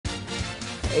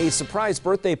A surprise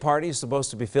birthday party is supposed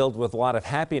to be filled with a lot of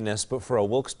happiness, but for a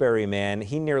Wilkes-Barre man,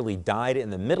 he nearly died in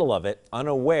the middle of it,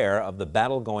 unaware of the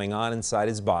battle going on inside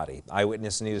his body.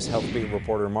 Eyewitness News Health Beat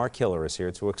reporter Mark Hiller is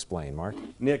here to explain. Mark?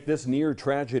 Nick, this near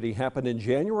tragedy happened in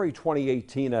January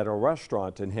 2018 at a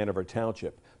restaurant in Hanover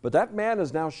Township. But that man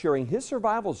is now sharing his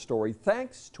survival story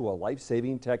thanks to a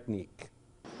life-saving technique.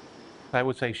 I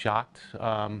would say shocked.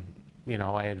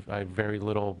 I had very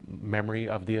little memory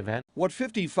of the event. What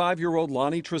 55-year-old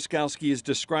Lonnie Truskowski is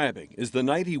describing is the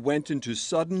night he went into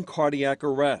sudden cardiac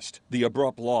arrest, the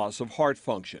abrupt loss of heart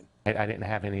function. I didn't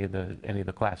have any of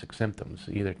the classic symptoms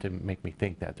either to make me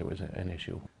think that there was an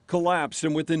issue. Collapsed,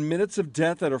 and within minutes of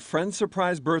death at a friend's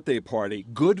surprise birthday party,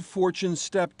 good fortune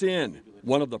stepped in.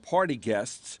 One of the party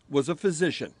guests was a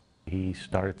physician. He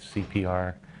started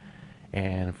CPR,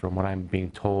 and from what I'm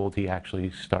being told, he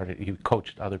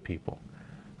coached other people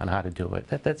on how to do it.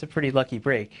 That's a pretty lucky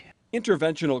break.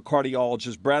 Interventional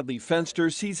cardiologist Bradley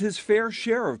Fenster sees his fair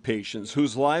share of patients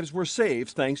whose lives were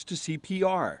saved thanks to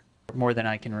CPR. More than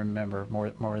I can remember,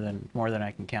 more than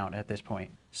I can count at this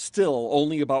point. Still,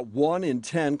 only about 1 in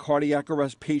 10 cardiac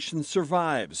arrest patients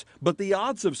survives, but the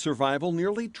odds of survival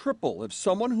nearly triple if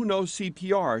someone who knows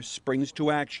CPR springs to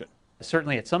action.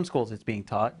 Certainly at some schools it's being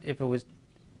taught. If it was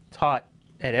taught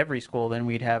at every school, then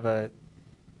we'd have a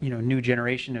new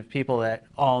generation of people that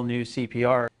all knew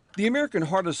CPR. The American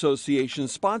Heart Association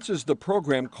sponsors the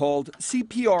program called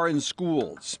CPR in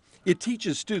Schools. It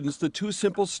teaches students the 2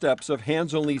 simple steps of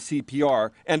hands-only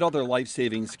CPR and other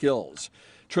life-saving skills.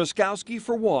 Truskowski,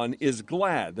 for one, is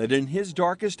glad that in his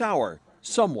darkest hour,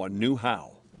 someone knew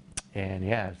how. And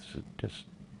yeah, it's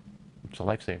a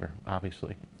lifesaver,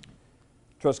 obviously.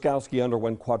 Truskowski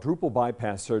underwent quadruple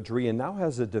bypass surgery and now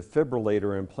has a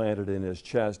defibrillator implanted in his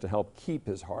chest to help keep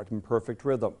his heart in perfect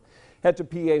rhythm. Head to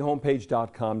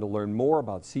PAHomepage.com to learn more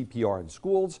about CPR in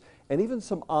schools and even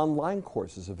some online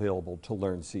courses available to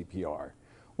learn CPR.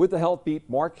 With the Health Beat,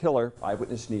 Mark Hiller,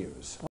 Eyewitness News.